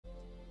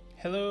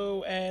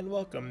Hello and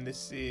welcome.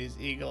 This is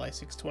Eagle Eye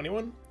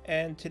 621,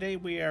 and today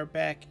we are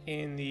back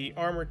in the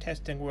armor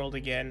testing world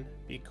again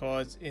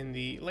because in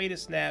the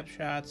latest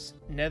snapshots,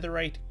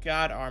 Netherite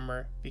God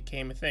armor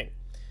became a thing.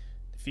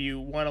 If you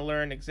want to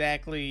learn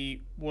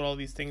exactly what all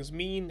these things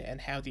mean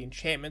and how the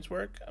enchantments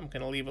work, I'm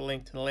going to leave a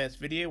link to the last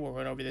video where we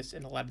went over this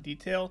in a lot of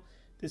detail.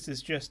 This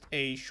is just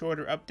a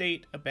shorter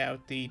update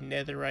about the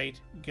Netherite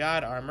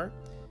God armor,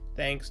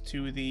 thanks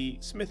to the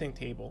smithing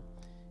table.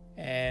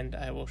 And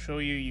I will show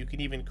you, you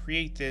can even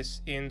create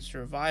this in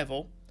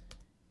survival.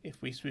 If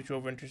we switch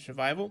over into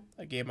survival,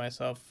 I gave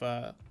myself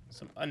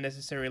some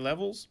unnecessary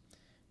levels.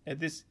 Now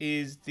this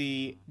is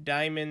the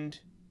diamond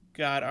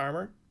god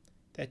armor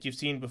that you've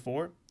seen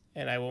before,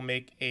 and I will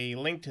make a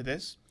link to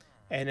this.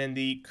 And in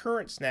the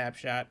current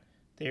snapshot,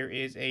 there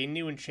is a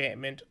new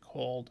enchantment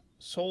called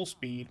Soul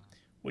Speed,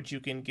 which you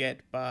can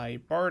get by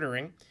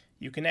bartering.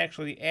 You can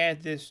actually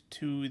add this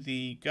to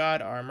the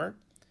god armor,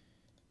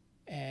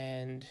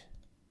 and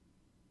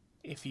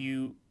if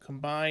you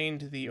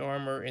combined the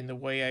armor in the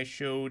way I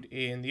showed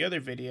in the other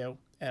video,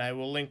 and I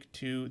will link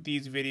to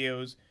these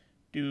videos,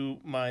 do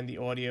mind the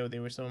audio, they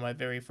were some of my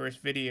very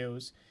first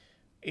videos.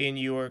 In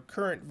your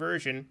current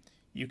version,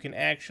 you can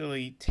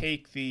actually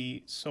take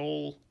the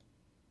soul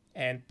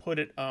and put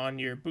it on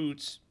your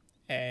boots,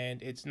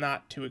 and it's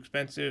not too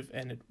expensive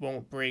and it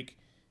won't break,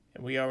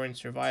 and we are in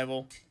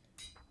survival,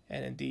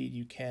 and indeed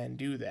you can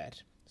do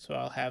that. So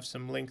I'll have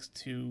some links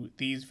to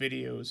these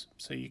videos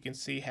so you can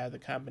see how the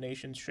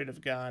combinations should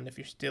have gone if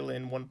you're still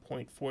in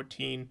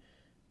 1.14.1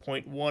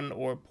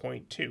 or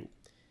 0.2.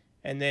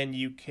 And then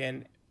you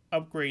can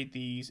upgrade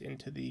these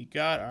into the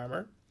God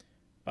armor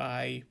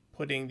by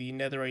putting the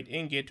netherite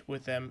ingot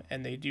with them,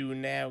 and they do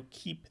now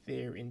keep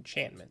their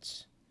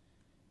enchantments,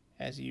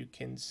 as you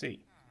can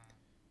see.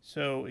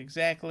 So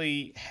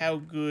exactly how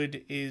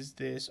good is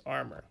this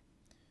armor?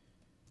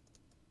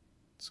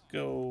 Let's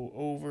go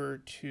over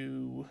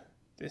to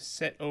this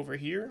set over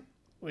here,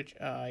 which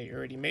I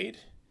already made,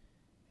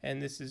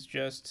 and this is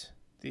just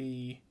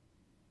the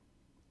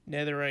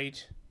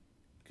netherite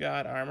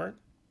god armor,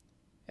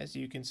 as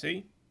you can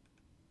see.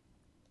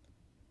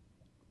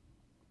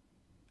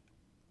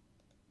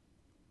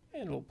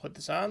 And we'll put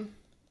this on,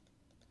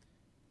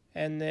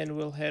 and then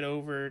we'll head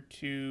over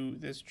to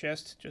this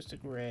chest just to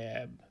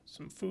grab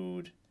some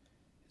food,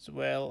 as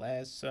well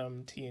as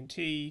some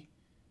TNT,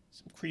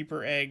 some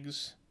creeper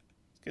eggs.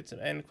 Let's get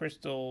some end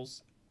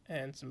crystals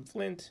and some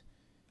flint,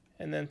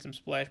 and then some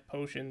splash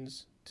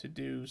potions to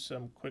do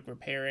some quick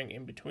repairing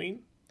in between.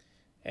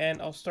 And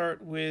I'll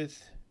start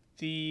with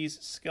these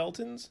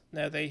skeletons.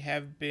 Now they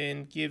have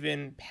been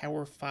given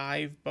power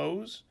 5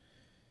 bows.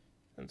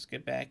 Let's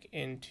get back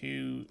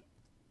into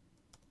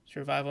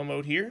survival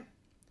mode here,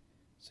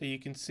 so you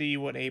can see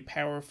what a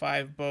power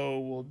 5 bow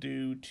will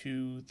do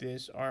to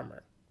this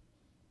armor.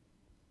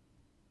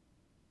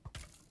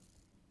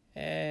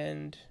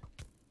 And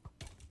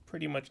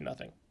pretty much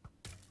nothing.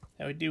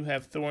 Now we do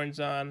have thorns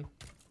on,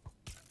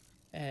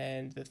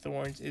 and the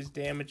thorns is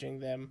damaging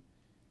them,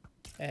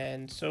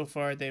 and so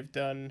far they've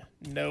done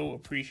no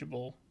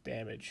appreciable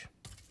damage.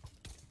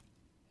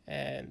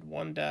 And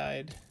one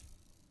died,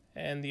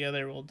 and the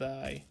other will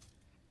die,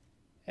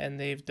 and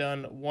they've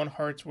done 1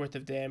 heart's worth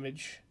of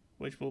damage,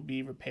 which will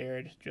be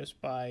repaired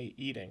just by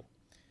eating.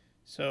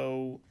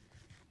 So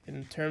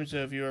in terms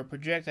of your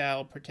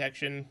projectile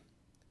protection,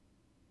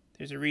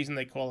 there's a reason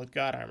they call it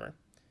God armor.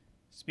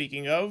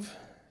 Speaking of,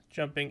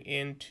 jumping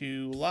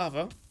into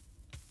lava,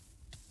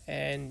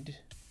 and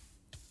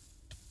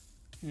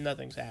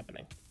nothing's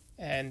happening.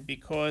 And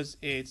because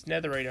it's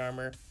netherite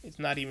armor, it's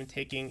not even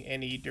taking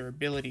any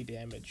durability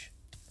damage.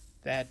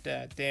 That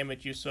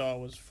damage you saw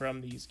was from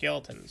the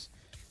skeletons.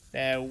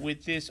 Now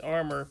with this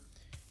armor,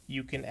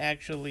 you can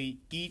actually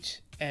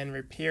eat and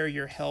repair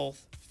your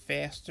health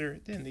faster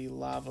than the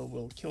lava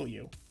will kill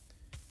you.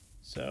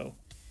 So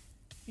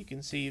you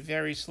can see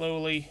very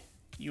slowly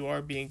you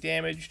are being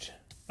damaged,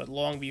 but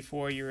long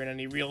before you're in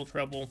any real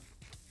trouble,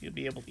 you'll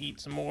be able to eat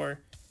some more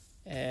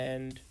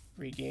and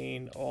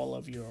regain all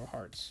of your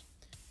hearts.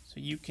 So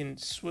you can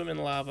swim in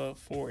lava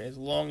for as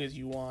long as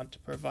you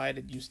want,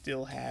 provided you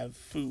still have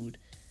food.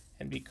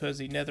 And because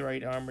the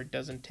netherite armor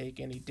doesn't take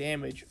any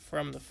damage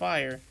from the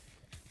fire,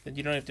 then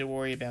you don't have to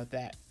worry about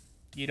that.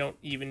 You don't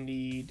even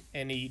need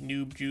any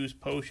noob juice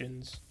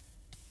potions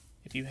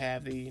if you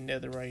have the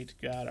netherite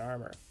god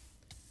armor.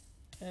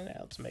 And now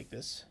let's make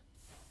this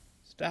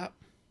stop.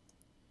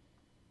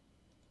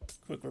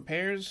 Quick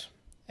repairs,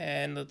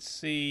 and let's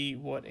see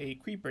what a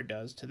creeper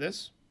does to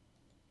this.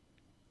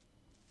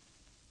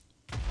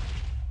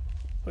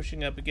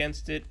 Pushing up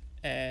against it,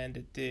 and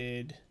it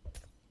did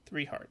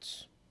 3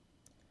 hearts.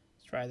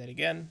 Let's try that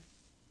again.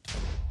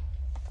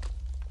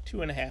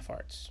 2.5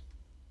 hearts.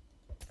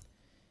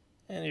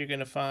 And you're going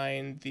to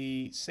find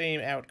the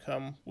same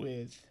outcome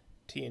with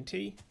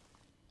TNT.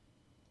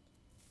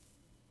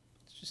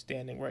 It's just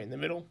standing right in the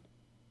middle.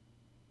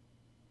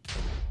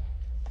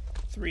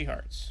 3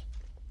 hearts.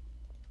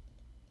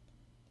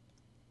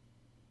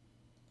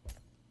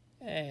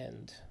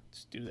 And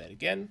let's do that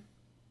again.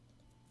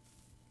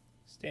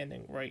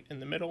 standing right in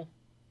the middle.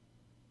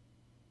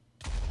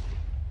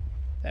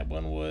 That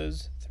one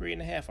was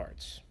 3.5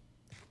 hearts.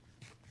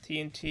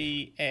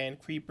 TNT and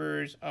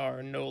creepers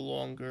are no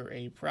longer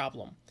a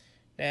problem.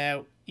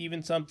 Now,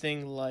 even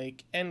something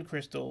like end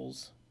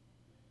crystals,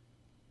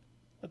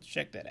 let's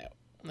check that out.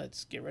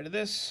 Let's get rid of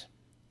this,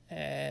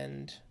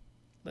 and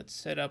let's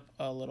set up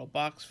a little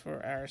box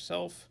for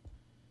ourselves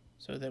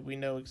so that we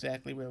know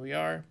exactly where we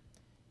are,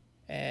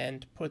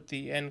 and put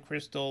the end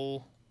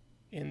crystal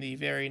in the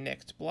very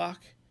next block.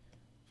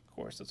 Of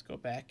course, let's go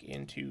back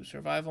into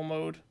survival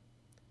mode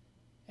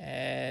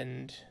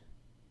and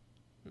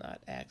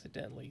not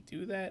accidentally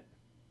do that.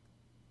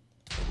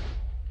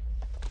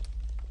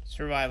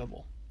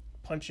 Survivable.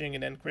 Punching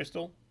an end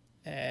crystal,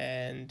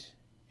 and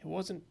it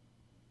wasn't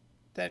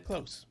that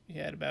close. He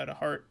had about a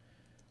heart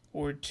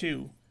or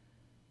two,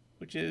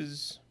 which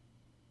is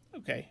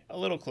okay, a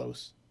little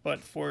close,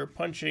 but for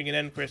punching an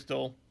end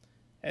crystal,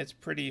 that's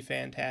pretty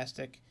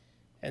fantastic.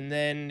 And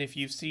then if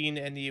you've seen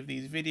any of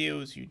these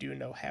videos, you do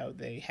know how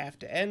they have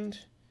to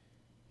end,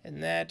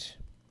 and that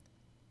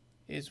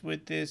is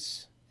with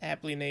this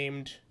aptly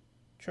named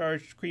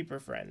charged creeper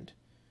friend.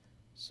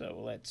 So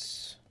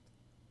let's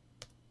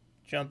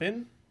jump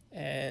in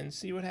and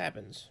see what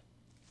happens.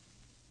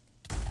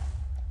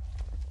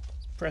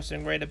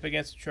 Pressing right up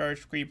against a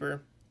charged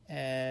creeper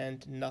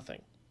and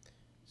nothing.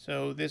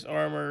 So this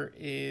armor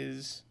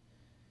is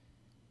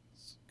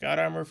God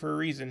armor for a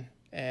reason,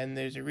 and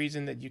there's a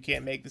reason that you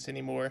can't make this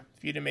anymore.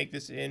 If you had to make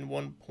this in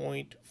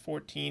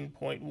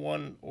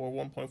 1.14.1 or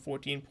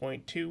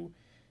 1.14.2,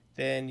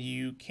 then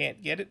you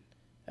can't get it.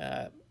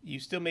 You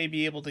still may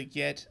be able to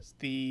get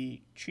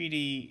the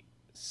cheaty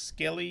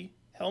skelly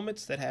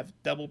helmets that have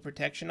double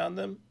protection on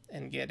them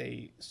and get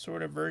a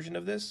sort of version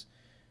of this,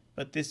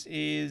 but this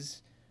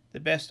is the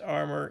best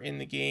armor in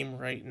the game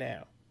right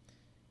now.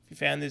 If you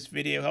found this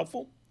video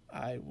helpful,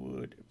 I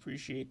would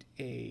appreciate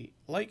a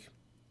like,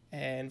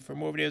 and for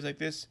more videos like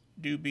this,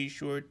 do be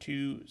sure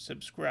to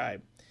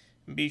subscribe.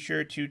 And be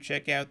sure to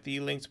check out the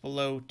links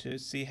below to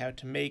see how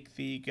to make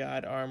the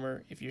God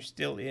armor if you're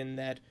still in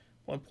that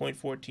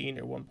 1.14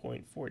 or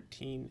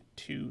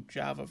 1.14.2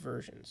 Java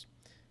versions.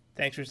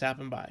 Thanks for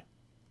stopping by.